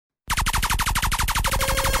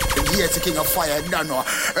Yes, the king of fire, don't know.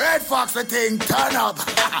 Red Fox, the thing, turn up.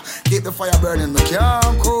 Keep the fire burning, the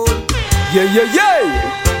camp cool. Yeah.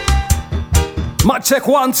 Mic check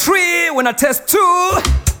 1, 3, when I test 2.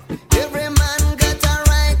 Every man got a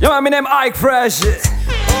right. Yeah, my name Ike Fresh,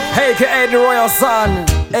 aka the Royal Son,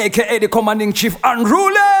 aka the Commanding Chief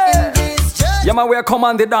Unruly. Yeah, man, we are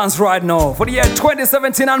command the dance right now for the year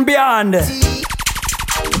 2017 and beyond.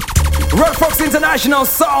 Red Fox International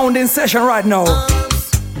sound in session right now.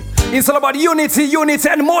 It's all about unity,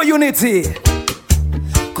 and more unity.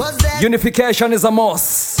 Unification is a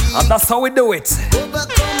must, and that's how we do it. So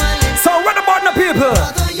right about now, people,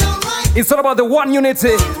 it's all about the one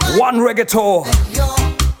unity, one reggae tour.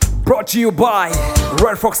 Brought to you by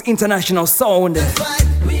Red Fox International Sound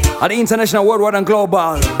at the International, Worldwide and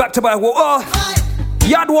Global. Back to back,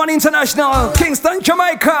 Yard One International, Kingston,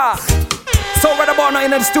 Jamaica. So right about now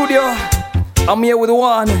in the studio, I'm here with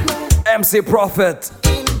one MC Prophet.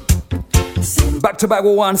 Back to back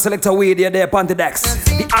with one Selector Weed here there upon the decks.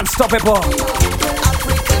 The Unstoppable.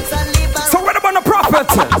 So right about now, Prophet,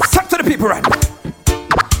 talk to the people right now.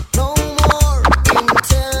 No more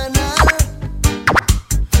internal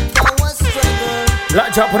power struggle.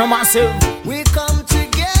 Large up on a massive. We come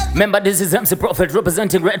together. Remember, this is MC Prophet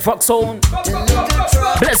representing Red Fox Sound.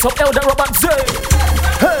 Bless up Elder Robert Zim.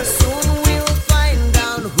 Hey. Soon we'll find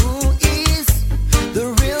out who is the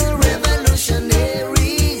real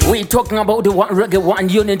revolutionary. We talking about the one reggae, one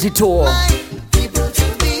unity tour. People to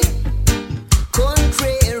be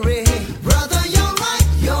contrary. Brother, you're right,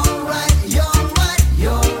 you're right, you're right,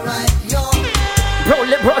 you're right, you're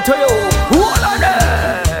Proudly brought to you. All of them.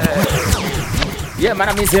 Yeah, man,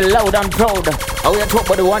 I'm loud and proud. And we are talking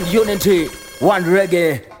about the one unity, one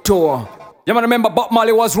reggae tour. You might remember Bob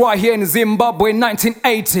Marley was right here in Zimbabwe in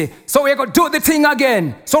 1980. So we're gonna do the thing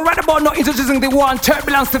again. So right about now, introducing the one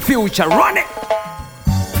Turbulence the Future. Run it!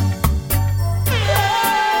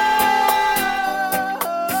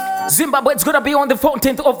 Zimbabwe, it's gonna be on the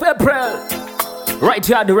 14th of April. Right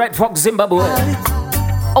here at the Red Fox Zimbabwe.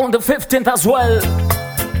 On the 15th as well.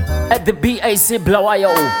 At the BAC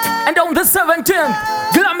Blawayo. And on the 17th,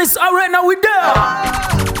 Glamis Arena with there.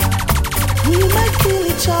 We might kill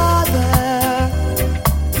each other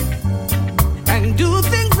and do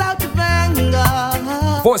things out of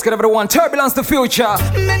anger. Boys, get over the one Turbulence the Future.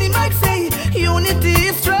 Many might say unity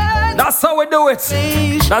is strength. That's how we do it.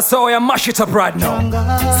 That's how we mash it up right now.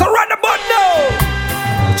 So right about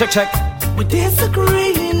now. Check. We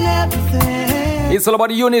disagree in everything. It's all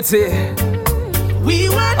about unity. We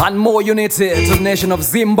want and more unity to the nation of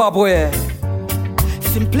Zimbabwe.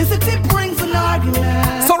 Simplicity brings an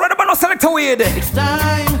argument. So right about now, Selector Weed. It's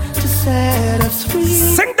time to set us free.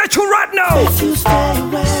 Sing that tune right now. If you stay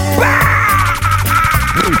away.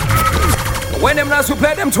 When them last we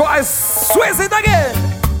play them twice, swizz it again.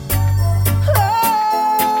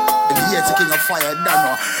 Yes, the king of fire, don't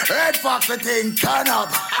know. Red Fox, the thing, turn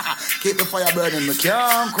up. Keep the fire burning, the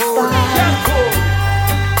camp cool.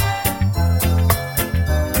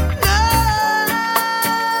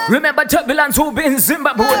 Remember Turbulence who be in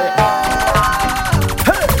Zimbabwe.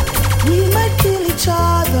 Hey. We might kill each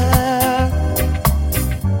other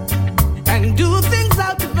and do things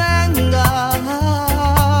out of anger.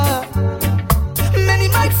 Many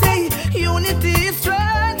might say unity is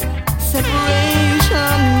strength,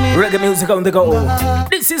 separation. Reggae music on the go.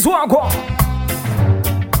 This is Wagwan.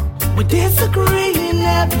 We disagree in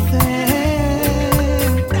everything.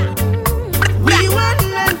 We weren't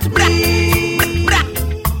meant to be.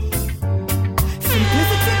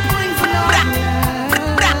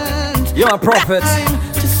 You're a prophet.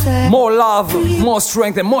 More love, more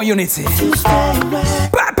strength, and more unity. At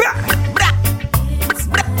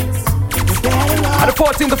the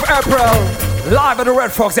 14th of April, live at the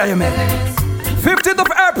Red Fox, yeah, man. 15th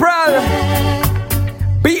of April,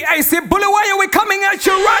 BAC Bulawayo, we're coming at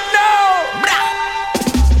you right now.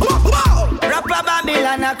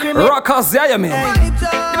 Rockers, yeah, man.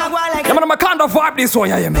 I'm on a kind of vibe this one,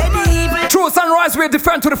 yeah, man. True Sunrise, we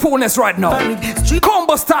defend to the fullness right now.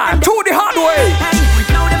 Combo style, to the hard way.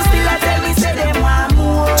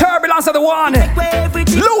 Turbulence at the one.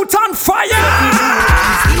 Loot and fire.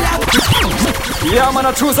 Yeah, man,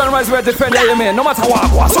 a True Sunrise, we defend, yeah, man. No matter what,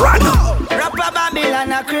 what's right now.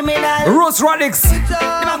 Roots Radix.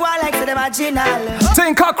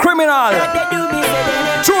 Think a criminal.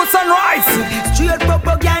 True Sunrise. Straight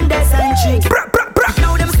propagandas and tricks.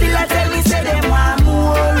 Now them still a tell me say them want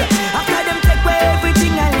more. After them take away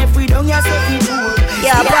everything and if we don't have something to do.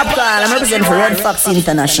 Yeah, Popcorn, I'm representing for Red Fox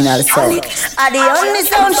International, so I the only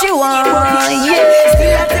sound she want, yeah.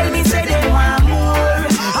 Still a tell me say them want more.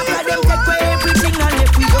 After them take away everything and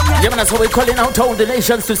if we don't have Yeah, man, so we're calling out all the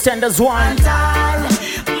nations to stand as one.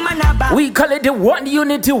 We call it the one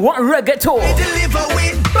unity, one reggaeton. We deliver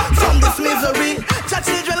we from this misery. Your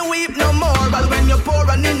children weep no more, but when you're poor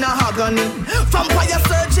and in a agony, vampire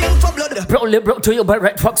searching for blood. Proudly brought to you by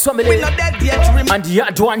Red Fox family. We not dead yet, and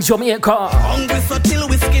yet one Jamaica. Hungry so till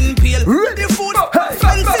we skin peel. The food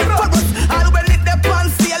fancy for us, all when it dep on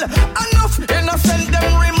sale. Enough innocent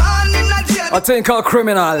them remand in a jail. I think I'll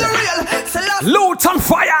criminal. Loot on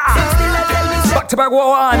fire. Back to back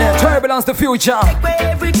war on Turbulence the future.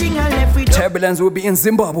 Turbulence will be in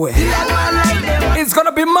Zimbabwe. It's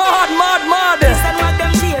gonna be mad.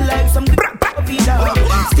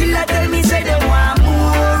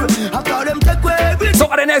 So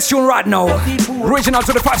at the next tune right now, reaching out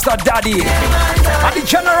to the 5-star daddy and the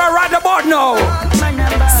general right about now.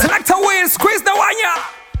 Select a wheel, squeeze the one ya.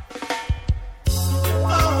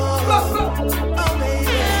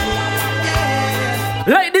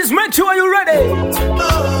 Ladies, make sure you're ready.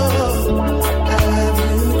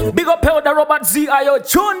 Big up Hell the Robert Z.I.O.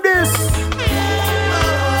 Tune this.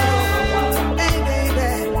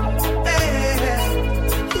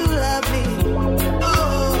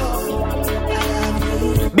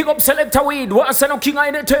 Big up Selector Weed. What's no king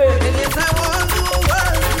in it?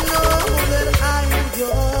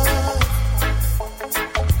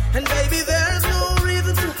 And baby, there's no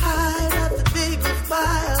reason to hide at the biggest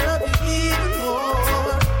smile of you even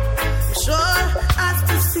more. Sure, as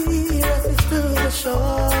to see us is through the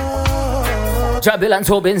shore. Turbulence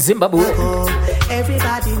hope in Zimbabwe.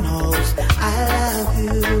 Everybody knows I love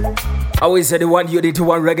you. I always say the one you did to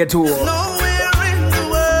one reggae tour. Nowhere in the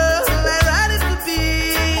world I'd rather to be.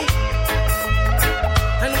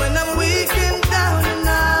 And when I'm weak and down and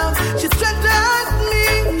out, she strengthens me.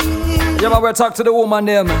 Yeah, but we'll talk to the woman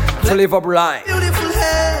them to live up right. Beautiful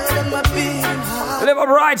head and my being heart. Live up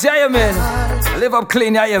right, yeah, man. Live up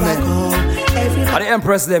clean, yeah, man. And the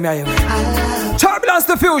Empress them, yeah, man. Turbulence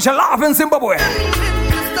the future, live in Zimbabwe.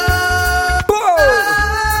 Boom!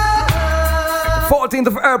 14th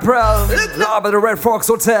of April, live at the Red Fox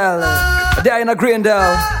Hotel. There in a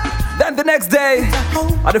Greendale. Then the next day,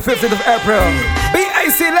 at the 15th of April,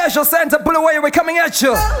 BAC Leisure Center, Bulawayo, we're coming at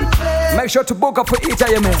you. Make sure to book up for each,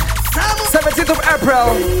 yeah, man. 17th of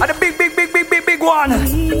April, at the big one.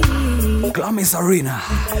 Glamis Arena,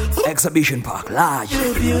 Exhibition Park, large.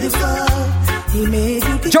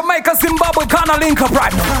 Jamaica, Zimbabwe, Ghana link up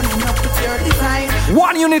right now.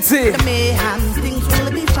 One unity.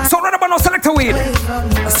 So right about now, select a weed.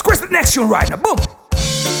 Squeeze the next tune right now. Boom.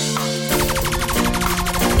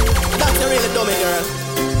 That's a really dummy girl.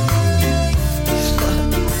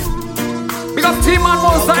 Big up Team on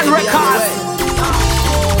one side records.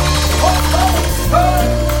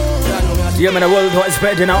 Yeah, man, the world is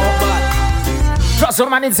spreading out. Trust me,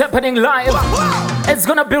 man, it's happening live. It's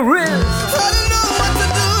gonna be real. I don't know what to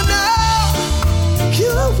do now.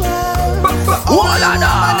 You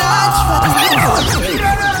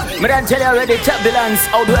Me don't tell you already, Turbulence,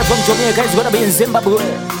 all the way from Jamaica is gonna be in Zimbabwe.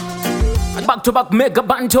 And back to back, Mega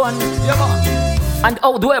Banton. And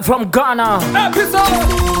all the way from Ghana. Epixode.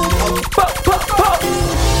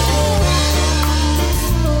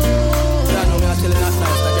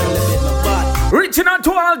 Reaching out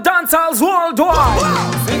to all dancers worldwide.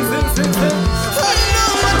 Sing.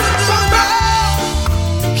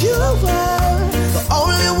 You were the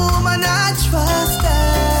only woman I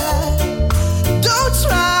trusted. Don't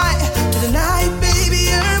try to deny it, baby,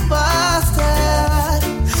 you're busted.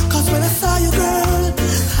 Cause when I saw you, girl,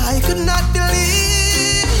 I could not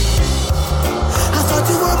believe. I thought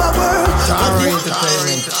you were my world.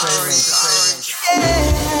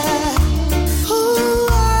 Who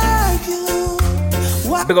are you?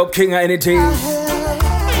 What Big up King of anything.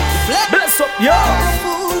 Bless up, yo.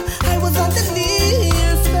 I was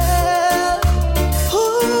underneath spell. Who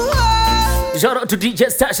are Shout out to DJ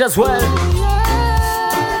Stash as well.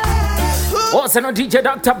 Also no DJ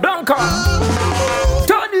Dr. Blanca.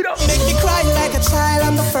 Turn it up. Make me cry like a child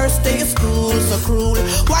on the first day of school, so cruel.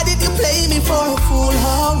 Why did you play me for a fool?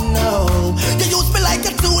 Oh no, you used me like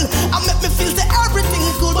a tool. I make me feel that everything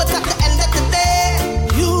is cool, but at the end of the day,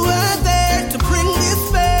 you were there to bring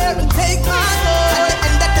despair and take my soul. At the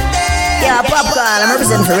end of the day, Yeah, Popcorn, I'm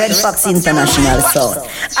representing for Red Fox International Sound.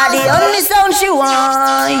 Are the only sound she want,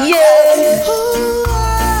 yeah. who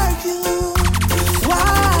are you?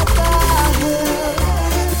 What the hell?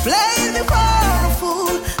 You played me for a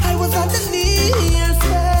fool. I was underneath your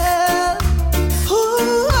spell. Who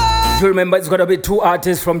are You remember it's gonna be two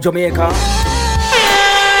artists from Jamaica.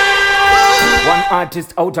 One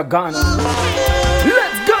artist out of Ghana.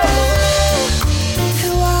 Let's go!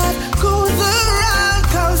 What goes around,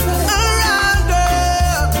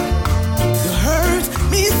 girl.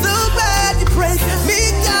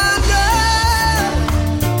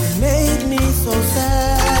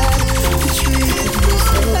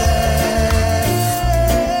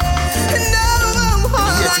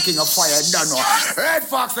 of fire, don't know. Red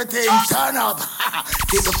Fox the thing, turn up.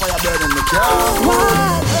 Keep the fire burning, the cow.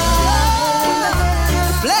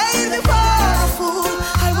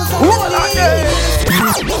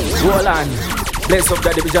 Hold on. Place up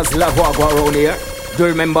that we just love walk around here. Do you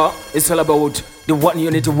remember? It's all about the one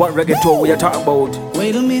unit, one reggae tour we are talking about.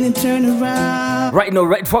 Wait a minute, turn around. Right now,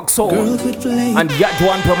 Red Fox Soul. And yet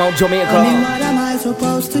one from out Jamaica. Honey, what am I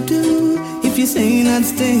supposed to do if you say not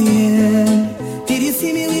staying? Did you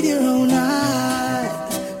see me with your own eyes?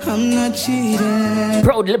 I'm not cheating.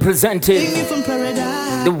 Proudly presenting From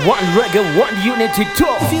paradise. the one reggae, one unity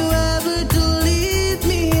tour. If you ever to leave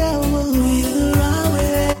me, I will wither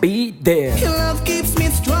away. Be there. Your love keeps me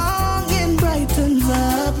strong and brightens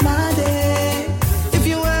up my day. If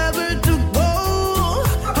you ever to go,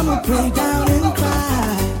 I'ma break down and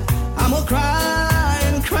cry. I'ma cry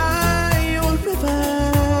and cry you a river.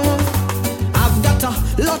 I've got a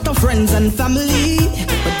lot of friends and family,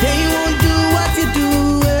 but they won't do what you do.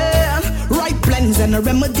 Right plans and a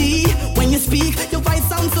remedy. When you speak, your voice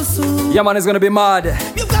sounds so soothing. Yeah, man, it's gonna be mad.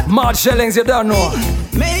 Mad shellings, you don't know.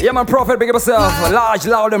 Yeah, man, Prophet, big up yourself. Large,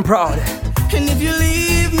 loud, and proud. And if you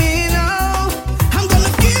leave me now, I'm gonna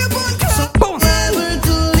keep on coming. Boom. Never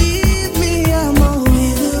to leave me, I'm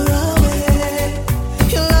always away.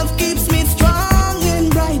 Your love keeps me strong and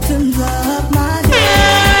brightens up my day.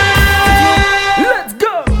 Let's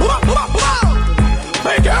go.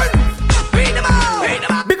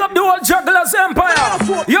 Big up the whole Jugglers Empire.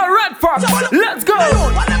 You're Red Fox. Let's go.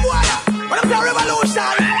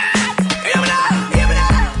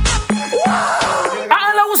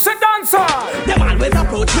 All I was a dancer. Them always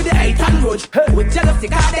approach with the hate and grudge. With jealousy,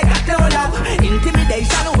 cause they got no love.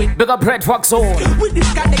 Intimidation with Big up Red Fox Soul.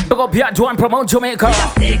 disconnect. Big up Yard One from out Jamaica.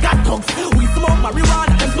 They got thugs. We smoke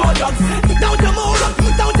marijuana and smoke drugs. Down the moon,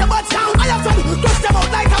 down the butt down. I have some crush them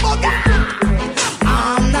out like a bug.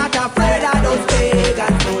 I'm not afraid of those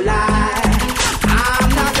pagans, no lie. I'm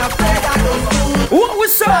not afraid of those fools. What we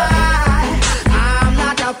say? I'm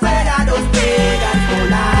not afraid of those pagans, no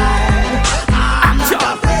lie. I'm not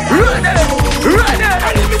afraid of Ready,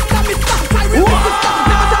 ready.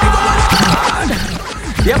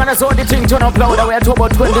 Yeah, man, that's all the thing turn up louder. We are talking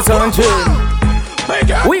about 2017.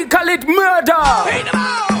 We call it murder.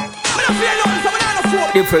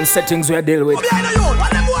 Different settings we are dealing with.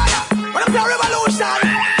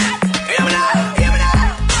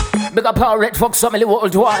 Big up our Red Fox family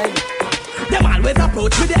worldwide. Them always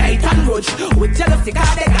approach with the hate and grudge. With jealousy,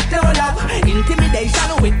 cause they got no love.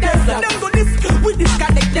 Intimidation with their love. Them go this, we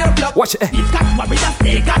disconnect their blood. Watch it. These got warriors,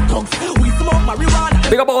 they got thugs. We smoke marijuana.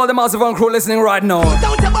 Big up all the massive and crew listening right now.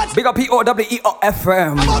 Down the butt. Big up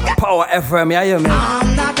POWER-FM. Power FM, yeah, man.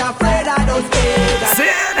 I'm not afraid of those pagans. See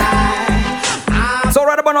it? So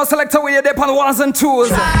right about now, selector, we are there on the ones and twos.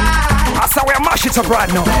 That's how we mash it up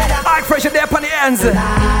right now. I pressure there on the ends.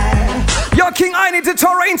 Yo, King, I need to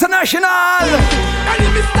tour international.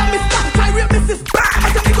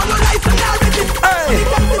 Hey.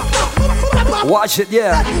 Watch it,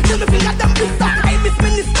 yeah.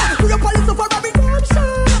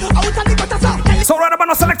 So right about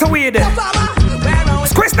now, selector, we are there.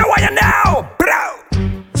 Squeeze the wire now, bro.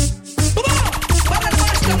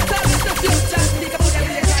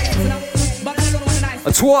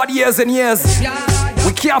 2 years and years.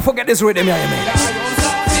 We can't forget this rhythm, yeah, man.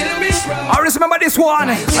 I always remember this one,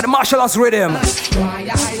 the martial arts rhythm.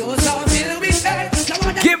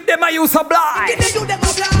 Give them a use of blind.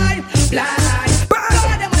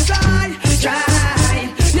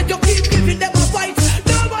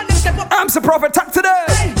 I'm the prophet talk today.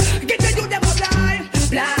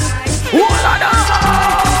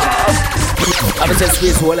 I be say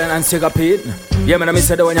squeeze hole and stick a pit. Yeah, man, I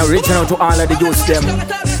said that when you're reaching out to all of the youths them.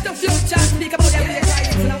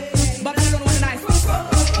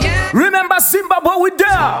 Remember Zimbabwe we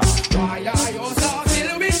there.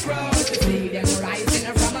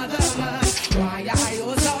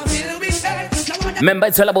 Remember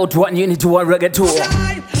it's all about one unity, one reggae tour.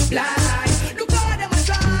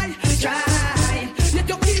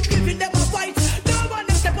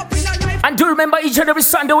 And do remember each and every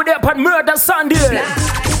Sunday we're there upon Murder Sunday.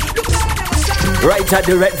 Right at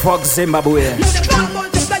the Red Fox Zimbabwe.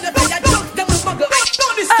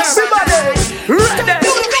 Everybody, ready?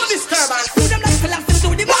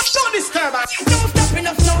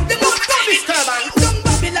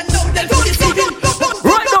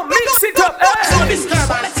 Right now, mix it up,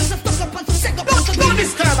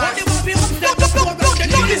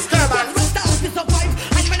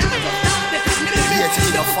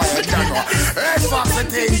 Red Fox the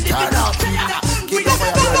thing, turn up. Keep the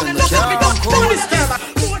fire burning, the cow.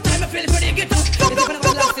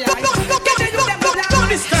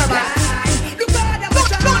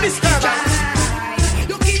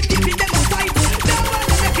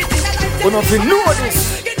 don't know if you know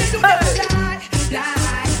this. Hey.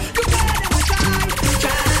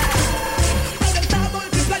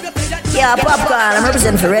 Yeah, Popcorn, I'm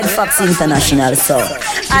representing for Red Fox International, so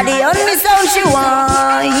I the only sound she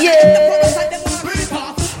want, yeah.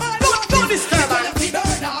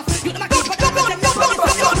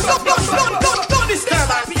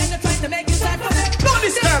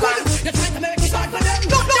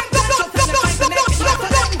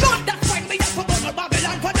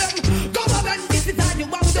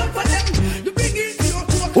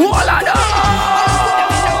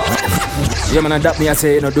 Yeah, man, and that me I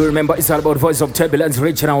say, you know, do remember it's all about voice of Turbulence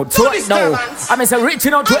reaching out. So right now, I say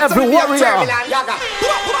reaching out to every warrior.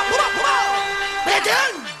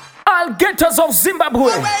 All getters of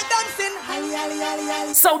Zimbabwe,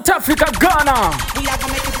 South Africa, Ghana,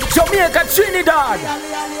 Jamaica, Trinidad,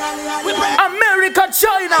 America,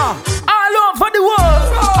 China, all over the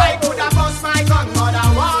world. I could have lost my gun, but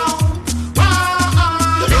I won't.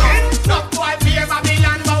 Not quite fear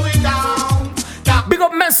Babylon going down. Big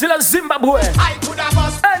up Messila, Zimbabwe. I could have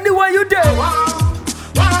lost anywhere you there.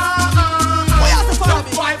 Not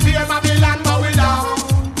quite fear Babylon going down.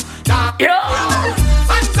 Yeah.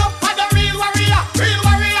 Hands up for the real warrior, real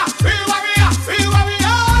warrior, real warrior, real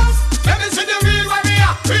warriors. Let me see the real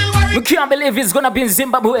warrior, real warrior. We can't believe it's gonna be in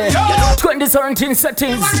Zimbabwe. 2017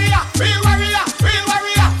 settings. Real warrior, real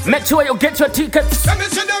warrior. Make sure you get your tickets. Let me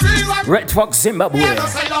see the real warrior. Red Fox Zimbabwe.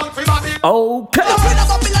 Okay.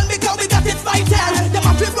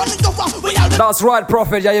 That's right,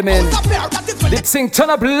 Prophet, yeah, you mean. This thing turn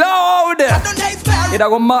up loud. It a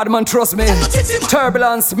go madman, trust me.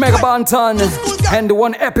 Turbulence, Mega Banton, and the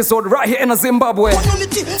one episode right here in Zimbabwe.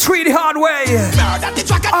 Treat the hard way.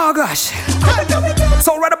 Oh gosh.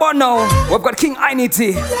 So right about now, we've got King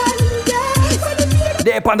Ainiti.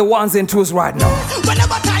 They're up on the ones and twos right now.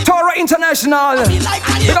 Torah International.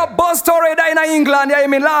 Big up Buzz Torah there in England, yeah, you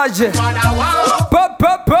mean large.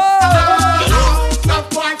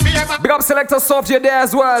 Big up Selector Software there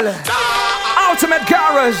as well. Ultimate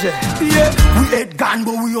Garage. Yeah, we hit gun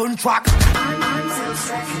but we on track.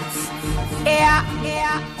 Yeah.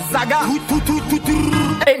 Zaga.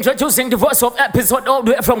 Introducing the voice of Epixode all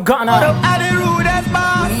the way from Ghana.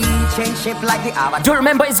 Do you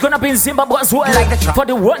remember it's gonna be in Zimbabwe as well? For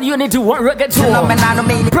the one unity, one reggae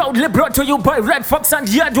tour. Proudly brought to you by Red Fox and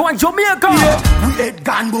Yadwan Jamaica. Yeah, we hit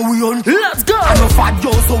gun but we on track. Let's go. I know fat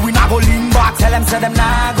Joe so we not go lean back. Tell them say them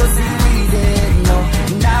nah go see we dead. No,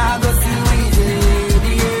 nah go see we dead.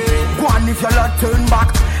 Yeah. Go on if you lot turn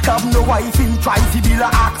back. Have no wife in try to be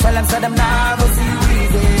like act. Tell them say them nah go see we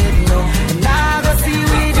dead. No, nah go see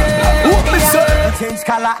we dead. What me say? We change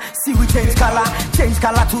color, see we change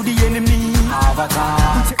color to the enemy. Avatar.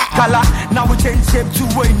 We change color, now we change shape to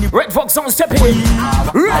enemy. Red Fox on stepping. We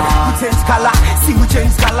change color, see we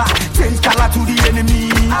change color to the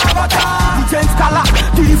enemy. Avatar. We change color,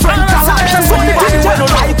 different color.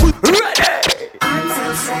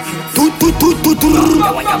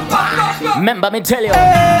 Remember me tell you,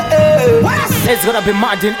 it's gonna be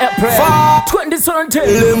mad in April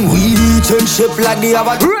 2017. We change shape like the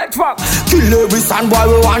avatar. Red Fox, kill every son boy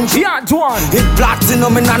we want. Yadwan. Hit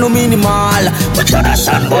platinum and nano minimal. But you're the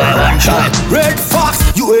son boy one shot. Red Fox,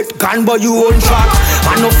 you hit gun but you on track.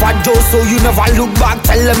 I know fat Joe so you never look back.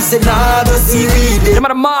 Tell them say nah go see we did. Them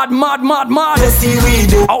are mad. Go see we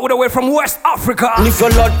did. All the way from West Africa. And if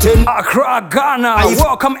you're not in Accra, Ghana.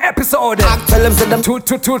 Welcome Epixode. tell them say them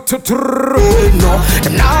No,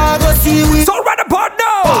 them nah go see we. So right about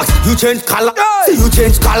now. Fox, you change color. See you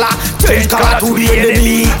change color to the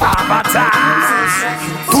enemy.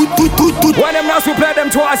 When them now we play them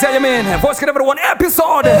twice, yeah, you mean? Voice get everyone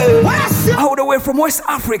episode. All the way from West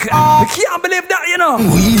Africa. You can't believe that, you know.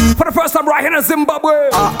 For the first time right here in Zimbabwe.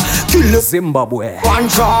 Zimbabwe. One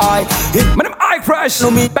try. My name I Fresh.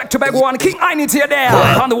 Back to back one. King Ainiti here there.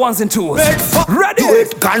 On the ones and twos. Ready? Do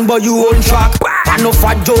it, gun but you on track. I know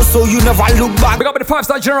fat Joe so you never look back. Big up the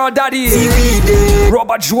 5-star General Daddy. See we did.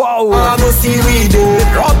 Robert Joao. I go see we did.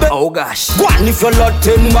 Robert. Oh gosh. Go on if you're not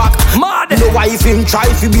turn back. Mad. No wife him try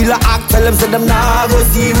to be like act. Tell them say them nah go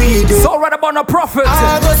see we did. So right about the prophet.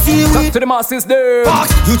 I go see we to the masses there.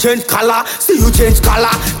 Fox, you change color. See you change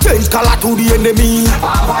color to the enemy.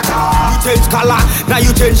 You change color. Now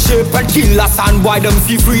you change shape and kill us and why them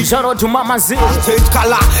see free. Shout out to Mama Z. Change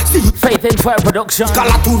color. See you Faith in Fire Production.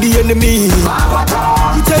 color to the enemy.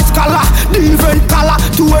 You change color, different color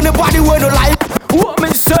to anybody who don't like. What me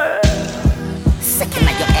say? Second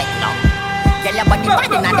of your head now. Tell your body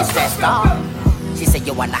body not distressed now. She said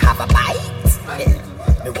you wanna have a bite.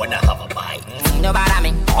 Me wanna have a bite. You know what I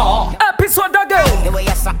mean? Epixode again. The way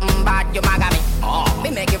you're something bad, you maga me. Me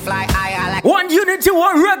make you fly higher like One unity, unity,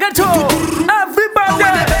 one reggaeton.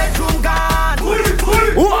 Everybody.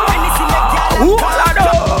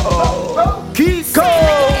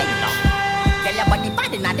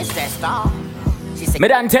 Me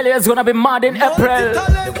don't tell you it's gonna be mad in April.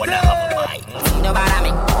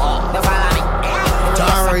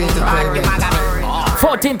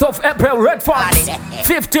 14th of April, Red Fox.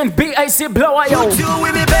 15th, BAC Blowayo.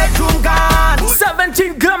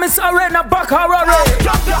 17th, Gummies Arena, Bacarra.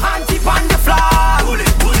 Drop your hands deep on the floor.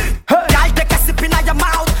 Y'all take a sip in your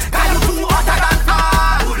mouth. Can you do hotter than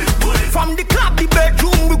hard? From the club, the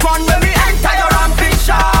bedroom, we gone when we enter your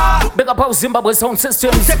ambition. Big up our Zimbabwe sound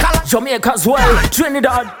systems. Jamaica as well.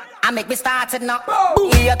 Trinidad. I make me start it now.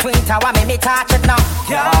 Your twin tower make me touch it now.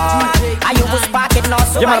 I you was spark it now.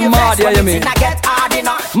 So yeah, man, mad, yeah, you mean. I get hard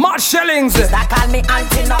enough. Mad Shellings. That call me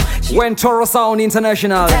auntie now. When Toro Sound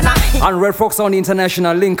International and Red Fox Sound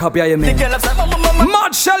International link up, yeah, you mean.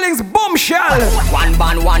 Mad Shellings, bombshell. One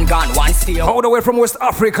band, one gun, one steel. All the way from West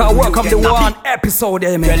Africa. Welcome to one episode,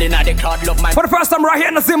 yeah, man. For the first time right here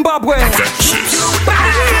in Zimbabwe. Are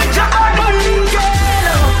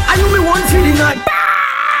you me one for the night?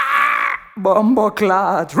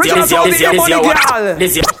 Bumbleclad.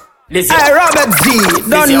 Hey, Robert Z,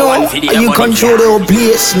 don't know. You control the whole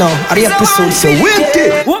place now. Are the episode so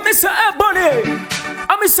wicked? What Mr. Ebony?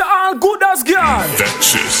 I'm Mr. All Good as girl.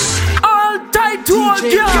 All tight to a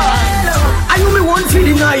girl. Are you me one for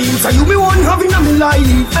the night? Are you me one having a me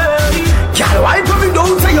life? Girl, why coming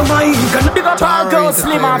down to your mind? Big up all girls,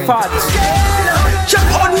 slim and fat. Check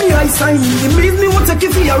on me, I sign. It means me want to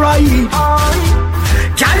give you a ride.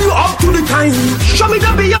 Carry you up to the time. Show me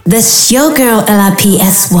the beer. This your girl LIPSY,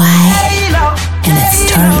 and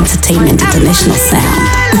it's Turn Entertainment International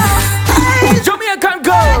Sound. Jamaican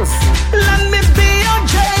girls. Let me be your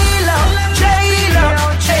jailer, jailer,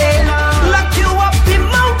 jailer. Lock you up in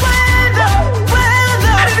my weather.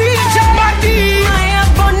 I reach your body. My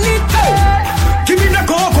bonita. Give me the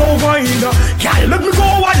go-go wine. Can't let me go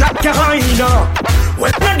I like your wine.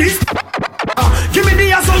 When this, give me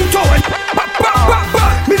the assault.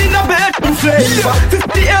 Me in a bed and flavor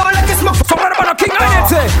 50 air like a smoke. So what about a King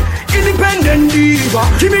Ainity? Independent diva.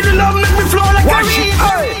 Give me the love, make me flow like a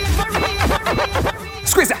river.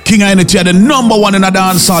 Squeeze it. King Ainity are the number one in a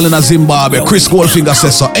dance hall in a Zimbabwe. Chris Goldfinger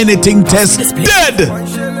says so. Anything test dead.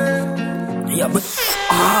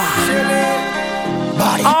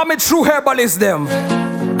 I'm a true herbalist them. You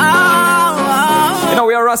know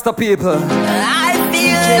we are Rasta people. I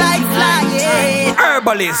feel like flying.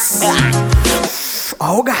 Herbalists.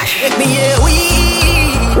 Oh gosh. Let me hear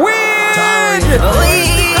weed.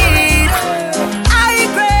 I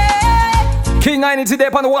pray. King Ainity today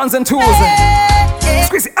on the ones and twos.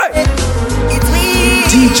 Squeeze it. Hey. It's weed.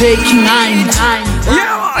 DJ King Ainity.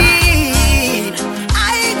 Yeah, man. I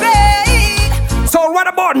pray. So what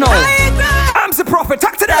about now? I'm the prophet.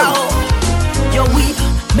 Talk to them. Your weed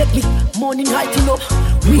make me morning lighting up.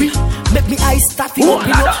 Weed make me eyes stuffy up.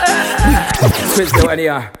 Squeeze the one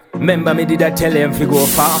here. Remember me did I tell him if you go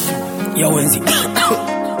far? Yo, Wenzy,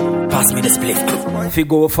 pass me the split. If you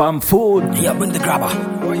go farm food. Yeah, bring the grabber.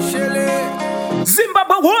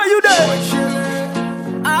 Zimbabwe, who are you there?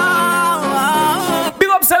 Big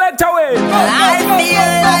up select away. I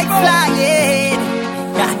feel like flying.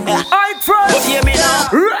 I trust. Hear me now.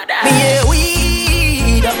 Ready. Me hear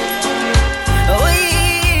weed.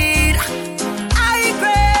 Weed. I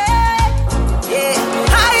pray.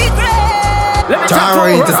 Yeah, I pray. Let me talk to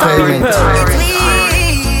you, Rasta people. It's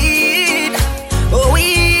weed.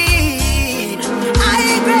 Weed. I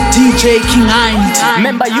pray. DJ King Ainity.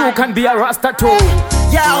 Remember you can be a Rasta too.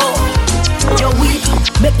 Yo, your weed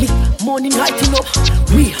make me morning lighting up.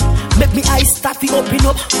 Weed make me eyes stuffy open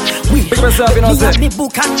up. Weed Big myself, you know, make me say.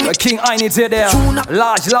 book and me King Ainity there.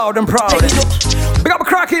 Large, loud and proud. Big up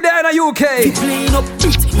Cracky there in the UK. playing up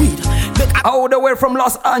beat. Weed make All the way from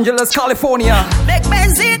Los Angeles, California. make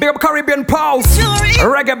benzene. Big up Caribbean Pulse. Fury.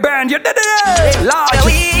 Reggae band. You did it. Large.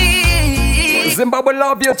 Weed. Zimbabwe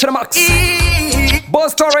love you to the max.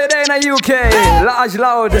 Boss story there in the UK. Large,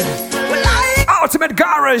 loud. Well, I Ultimate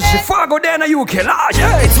Garage. Fargo there in the UK. Large.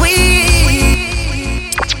 it's weed.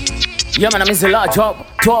 Yeah, man, I'm a large up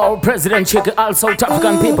to our President Chick, all South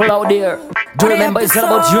African people out there. Do you remember it's all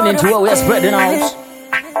about unity where we are spreading out?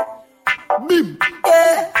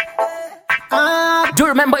 Do you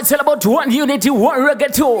remember it's all about one unity, one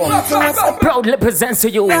reggaeton? Proudly presents to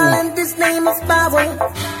you. And this name is power.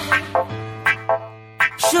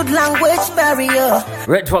 Should language barrier.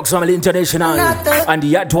 Red Fox Family International and the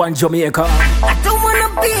Yat One Jamaica. I don't wanna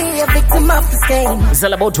be a victim of the stain. It's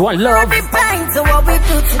all about one love. Be blind to what we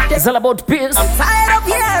do today. It's all about peace. I'm tired of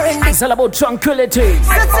hearing this. It's all about tranquility.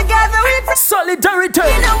 So together we solidarity.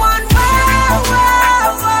 In a one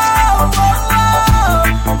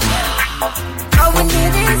all we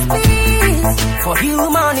need is peace for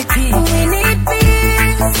humanity. We need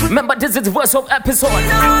peace. Remember, this is the verse of Epixode.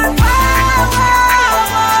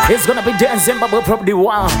 It's gonna be there in Zimbabwe from the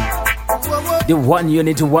one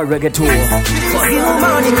unity one reggae tour.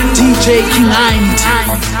 DJ King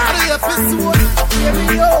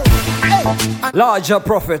Larger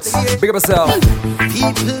prophets, big up yourself.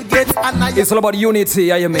 People get It's all about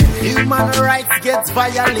unity, I mean. Human rights gets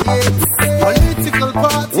violated. Political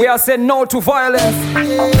party. We are saying no to violence.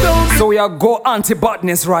 So we are go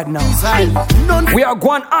anti-badness right now. We are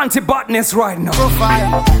going anti-badness right now.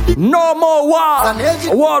 No more war.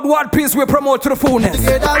 Worldwide peace we promote to the fullness.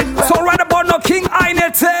 So right about now, King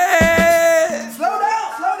Ainete.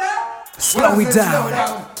 Slow it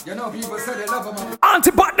down. You know people say they love him.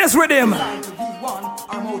 Anti-badness rhythm.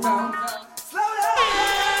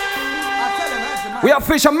 We are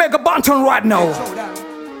fishing Mega Banton right now.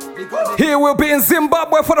 Here we'll be in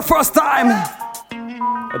Zimbabwe for the first time.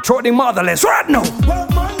 Trotting motherless right now.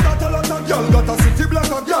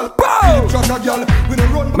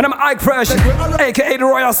 My name is Ike Fresh, aka the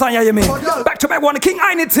Royal Sanya, you mean. Back to back one, King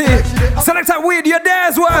Ainity. Selector Weed, you're there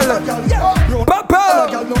as well. Papa.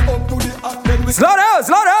 Slow down,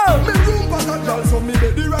 slow down.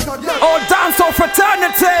 Oh, dance of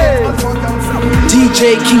fraternity.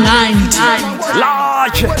 DJ King Ainity.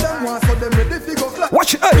 Large.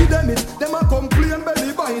 Watch it.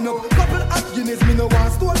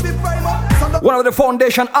 One of the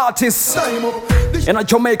foundation artists in a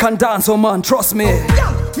Jamaican dancehall, man, trust me.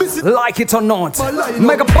 Like it or not,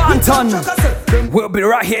 Mega Banton will be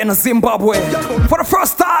right here in Zimbabwe for the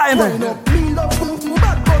first time.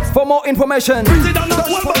 For more information,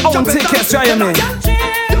 own tickets, try me.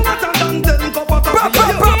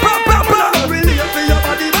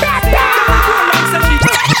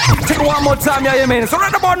 Take it one more time, yeah, you mean. So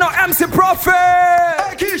right about now, MC Prophet.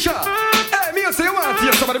 Hey, Keisha. Hey, me say you want to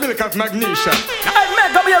hear some of the milk of magnesia. Hey,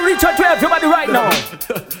 man, come here, reach out to everybody right now.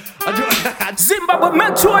 Zimbabwe,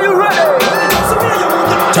 make sure you're ready.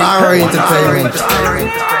 Tower Entertainment.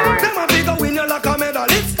 Them a bigger winner like a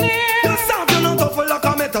medalist. You sound you not tough like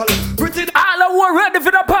a metal. Pretty all of you ready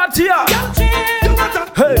for the party, yeah? You got a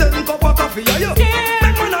 10 cup of coffee, yeah, you.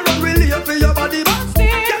 Make man a run really for your body, but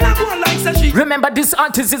remember, this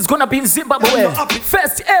artist is gonna be in Zimbabwe.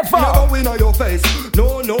 First ever. Your face.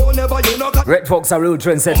 No, never you know. Red Fox are real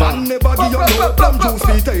trendsetter. Man never give you no plum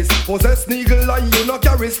juicy taste. Possess niggle like you know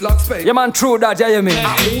carry slack space. Yeah, man, true that, yeah, you mean.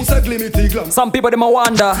 Some people, them a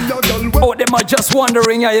wonder. Oh, them are just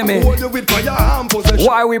wondering, yeah, you mean.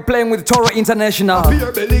 Why are we playing with Toro International?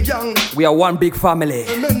 We are one big family.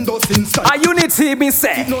 A unity, me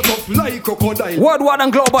say. Worldwide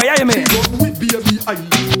and global, yeah, you mean.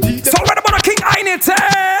 So what about a King Ainity?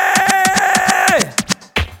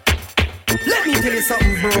 Let me tell you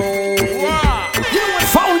something, bro.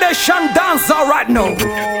 Foundation dancer right now.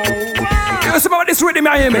 You see about this rhythm,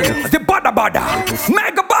 you hear me? The bada bada,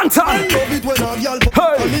 Mega Banton.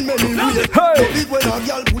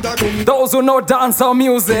 Hey. Those who know dancehall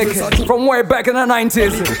music from way back in the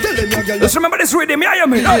 90s, just remember this rhythm, you hear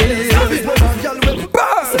me?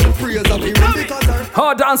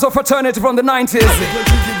 Our dancehall fraternity from the 90s.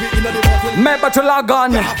 Remember to log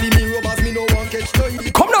on.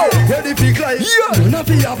 Come now.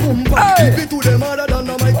 Hey.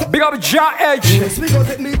 Big up Ja Edge,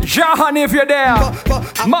 Ja Honey if you're there.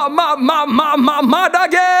 Mad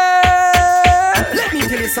again. Let me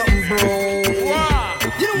tell you something, bro.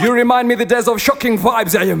 You remind me the days of shocking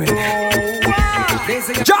vibes, yeah, you mean.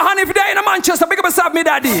 Ja Honey if you're there in Manchester, big up yourself, me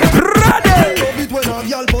daddy. Ready.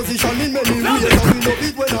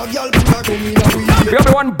 Big up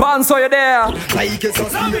the one band, so you're there.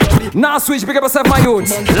 Now switch, big up yourself, my youth.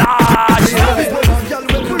 Large.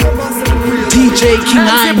 DJ King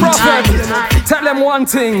Ainity. Tell them one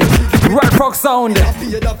thing. Red Fox Sound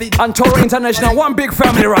and Toro International, one big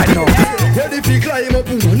family right now. Big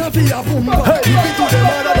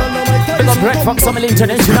up Red Fox Family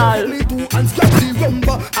International.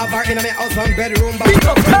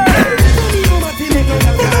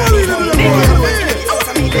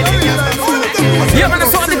 Yeah, but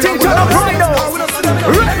it's on the thing turn up right now.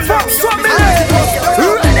 Red Fox Family.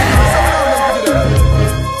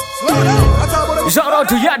 Shout out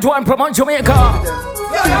to Yadwan from Jamaica.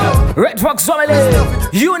 Red Fox Family.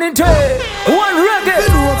 Unity. One reggae.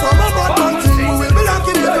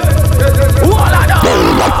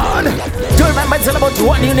 To remember It's all about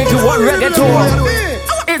one unity, one reggae tour.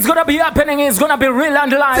 It's gonna be happening, it's gonna be real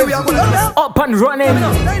and live. Up and running.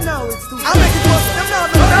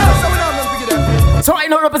 So I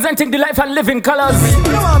know representing the life and living colors.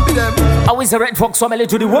 I was a Red Fox family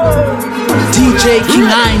to the world. DJ King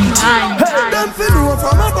 9. Them feel know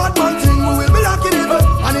from a bad man thing, we will be locking it.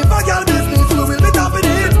 And if a girl business, we will be tapping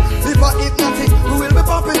it. If I hypnotic, we will be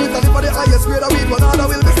popping it. And if I the highest grade of weed, one other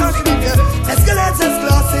will be slashing it. Yeah. Escalates,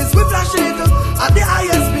 glasses, we flashing it. At the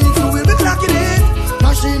highest speed, we will be clacking it.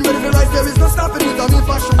 Machine ready to rise, there is no stopping it. And if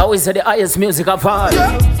I shoot, I always say the highest music I've heard.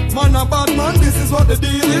 yeah. Man a bad man, this is what the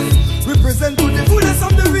deal is. Represent to the fullest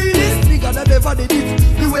of the realest. Bigger than ever did it.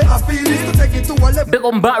 The way I feel it, to take it to a level. Big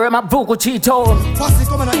on Barry, my vocal cheeto. Posse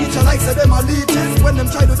come and each like say them a leeches. When them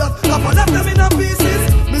try to that, top and left them in a pieces.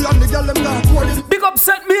 Me and the girl them down twirling. Big up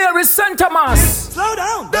St. Mary, Santa Mass. Slow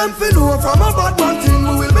down. Them feel know from a bad man thing,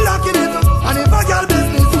 we will be locking it up. And if a girl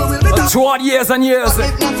business, we will be tapping. 2 years and years.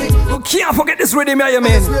 You can't forget this rhythm, yeah, you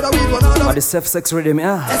mean? Or the self-sex rhythm,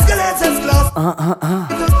 yeah. Escalates class.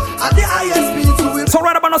 At the highest speed, we will. So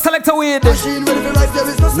right about no selector weed. Machine ready to rise, there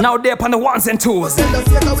is no. Now they're on the ones and twos. Send us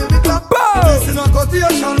here, we will clap. This is a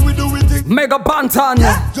quotation, we do it. Mega Banton.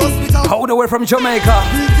 Just because All the way from Jamaica.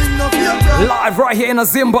 we think no fear. Live right here in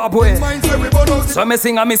Zimbabwe. Mind say we burn out. So me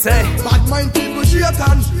sing and me say, Bad mind people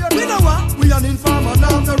shaitan. We know what? We an informer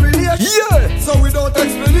now, no relation. yeah. So without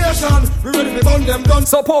explanation, we ready to burn them guns.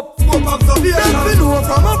 So pop, Scope observation. We know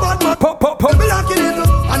from a bad man. pop, pop, We pop. locking it up.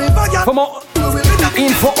 And if I get For more we will be tapping.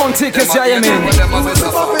 info on tickets, yeah, you mean?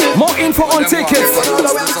 More info on tickets.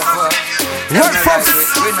 Red Fox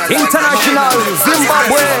International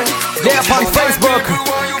Zimbabwe. They're on Facebook.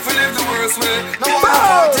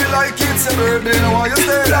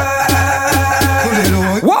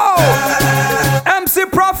 Whoa! MC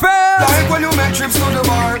Prophet. Like when you make trips to the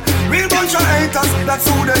bar, real bunch of haters, that's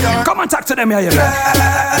who they are. Come and talk to them here, you know.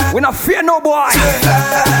 We not fear no boy.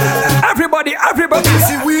 Everybody.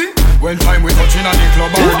 See we, when time we touching on the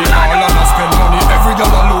club or the hall and I spend money, every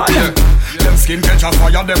dollar look, yeah. Them skin catch a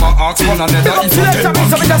fire, them a ask one another if you tell So we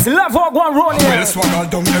monkey. just love how one roll here. Well, swagger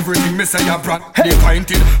down everything, me say a brand. They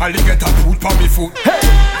pinted, alligator food pa me foot.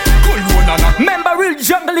 Cologne and a Remember real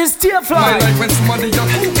jungle is stay I fly. like when somebody a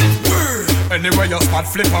anyway you spot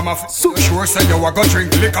flip on my so sure say you a go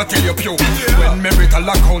drink liquor till you puke. When marital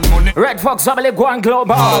account money Red Fox family go on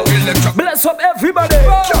global. electric Bless up everybody.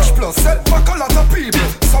 cash plus sell back a lot of people.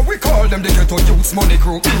 So we call them the ghetto youths money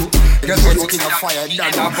crew. Get what you think of fire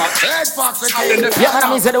down the back. Red Fox Yeah, man, I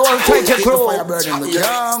mean, say the whole treasure crew.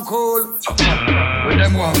 young cool. When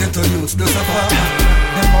them want ghetto youths do suffer.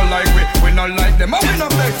 Them all like we not like them. And we not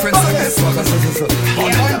beg friends. So guess what?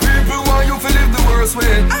 Online people want you to live the worst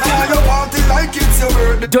way. Now you party like it's your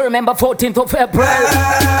birthday. Do you remember 14th of April?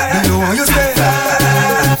 You know how you stay.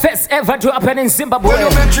 First ever to happen in Zimbabwe. When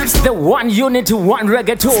you make trips The one unity, one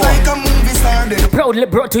reggae tour. like a movie star, they Proudly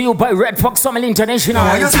brought to you by Red Fox Family International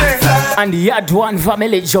how you stay. and Yadwan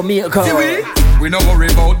Family Jamaica. See we no worry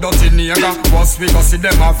about dirty nigga. Once we go see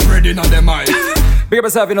them afraid in them eye. Big up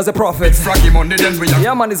yourself, you know, the prophet. Froggy money then we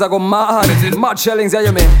Yeah, man, is a go mad. Mad shellings, yeah,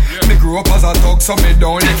 you mean? Me grew up as a dog, so me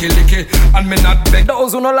don't licky. And me not beg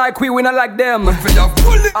Those who not like we not like them. for your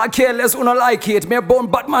bully. I care less who not like it. Me born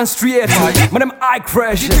Batman straight. Me them eye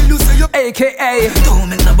fresh. You say you AKA Don't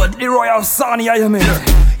make nobody. the Royal Son, yeah, you mean?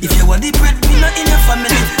 If you want the breadwinner in your family,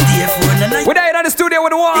 therefore the night. We're there in the studio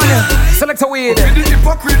with the one. Select a weed. the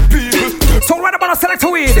hypocrite people. So right about a select a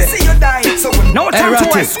weed. See you die. So when No time to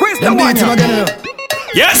waste. Squeeze the one.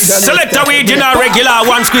 Yes, select a weed in a regular,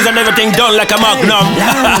 one squeeze and everything done like a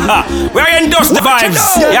magnum. We're in dust the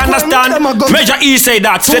vibes, you understand? Major E say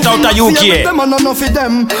that, straight out of UK. Them and enough of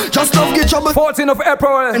them. Just love get trouble. 14th of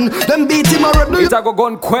April. Them beat him already. It's a go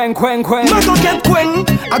gun quang. I go get quang.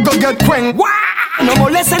 I go get quang. Wow. No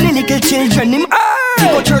more less than the little children. Him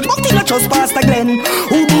Hey. go church, but he not just past the Glen.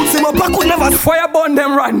 Who boots him up? I could never. Fire burn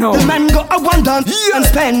them right now. The man go a one dance and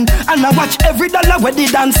spend, and I watch every dollar where they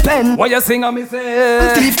dance spend. What you sing on me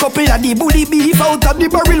say? Thief couple of the bully beef out of the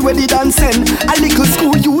barrel where they dance send. A little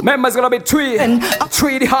school youth Members gonna be three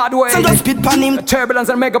the hard way. and I spit pan him. Turbulence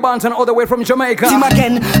and Mega Banton all the way from Jamaica. Him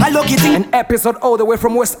again. I lucky thing. An episode all the way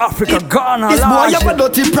from West Africa, Ghana, This boy large. have a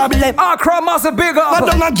dirty problem. Accra, massive big But up.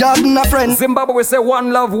 don't a garden a friend. Zimbabwe we say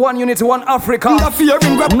one love, one unity, one Africa. The fear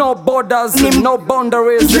in grab. No borders, no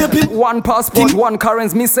boundaries. Yep. One passport, one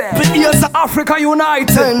currency, me say. Africa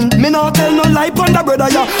united. Me not tell no lie on the brother,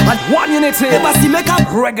 yeah. And one unity. Ever see make up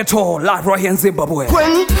reggaeton, like right here in Zimbabwe.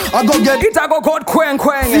 Queng, I go get it. I go God Queng.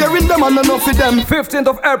 Fearing them and enough for them. 15th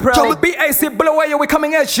of April. BAC blow away, we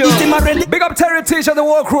coming at you. Big up Terry Teacher, the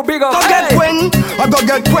war crew. Big up. Go get Queng. I go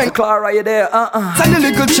get Queng. Clara, you there? Send the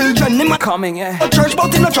little children. Coming, yeah. A church,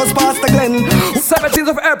 but in a trust past the Glen. 17th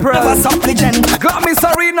of April. Never stop legend. Got me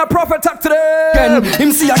Sarina Prophet talk today.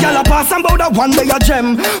 Him see a gal a pass and bout that one day a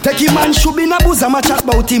gem. Take him and should be in a bosom a chat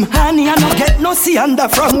about him. Honey, I no get no see under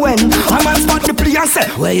from when. A man spot the plea and say,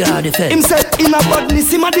 where you are the fed? Him say, in a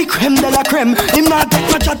badness, him a the creme de la creme. Him not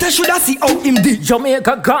take no chat, should I see how him did.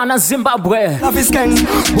 Jamaica, Ghana, Zimbabwe. Love his gang.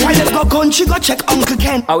 Why let's go country, go check Uncle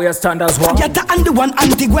Ken. How we stand as one? Get and the one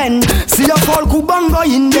Auntie Gwen. See a fall Kubango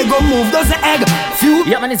in, they go move, does the egg. Few.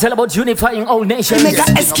 Yeah, man, it's all about unifying all nations. Make a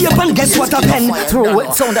escape and guess what happened? Through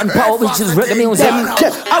wet sound and power, which is reggae music.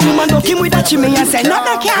 A woman look him with a chimney and say, not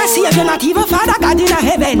that can't see if you're not even Father God in a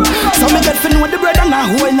heaven. So me get fin with the bread and a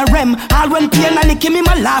hole in the rem. All when pain and lick him,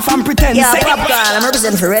 I laugh and pretend. Yeah, Popcorn, I'm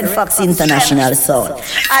representing for Red Fox International Sound.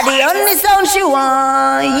 Are the only sound she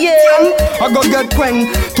want, yeah. I go get Queng.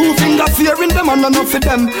 2 finger fearing them and enough for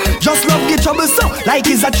them. Just love get trouble so, like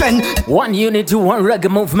it's a trend. One unity, one reggae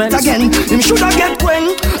movement. Again, him shoulda get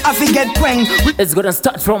Queng. I forget Queng. It's gonna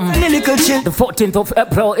start from the 14th of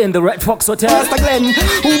April in the Red Fox Hotel.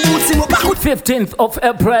 15th of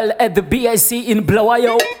April at the BIC in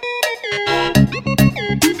Blawayo.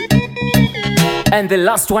 And the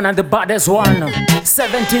last one and the baddest one,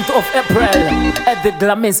 17th of April at the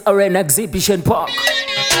Glamis Arena Exhibition Park.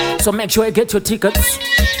 So make sure you get your tickets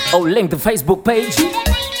or link the Facebook page.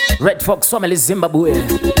 Red Fox Family Zimbabwe.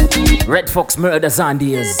 Red Fox Murder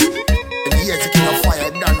Zandias. Here's the king of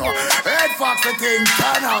fire, done. Red Fox the thing,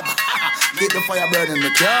 turn up. Keep the fire burning, the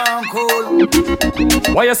can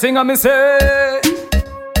cool. Why you sing on me say?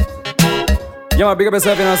 Yeah, man, big up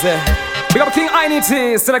yourself, you know, say. Big up King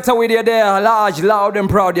Ainity, selector with you there, large, loud and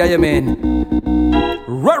proud, yeah, you mean.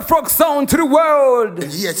 Red Fox sound to the world.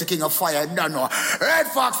 Here's the king of fire, done. Red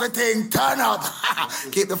Fox the thing, turn up.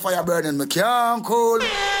 Keep the fire burning, the can cool.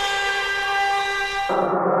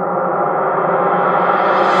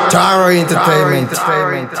 Taro Entertainment.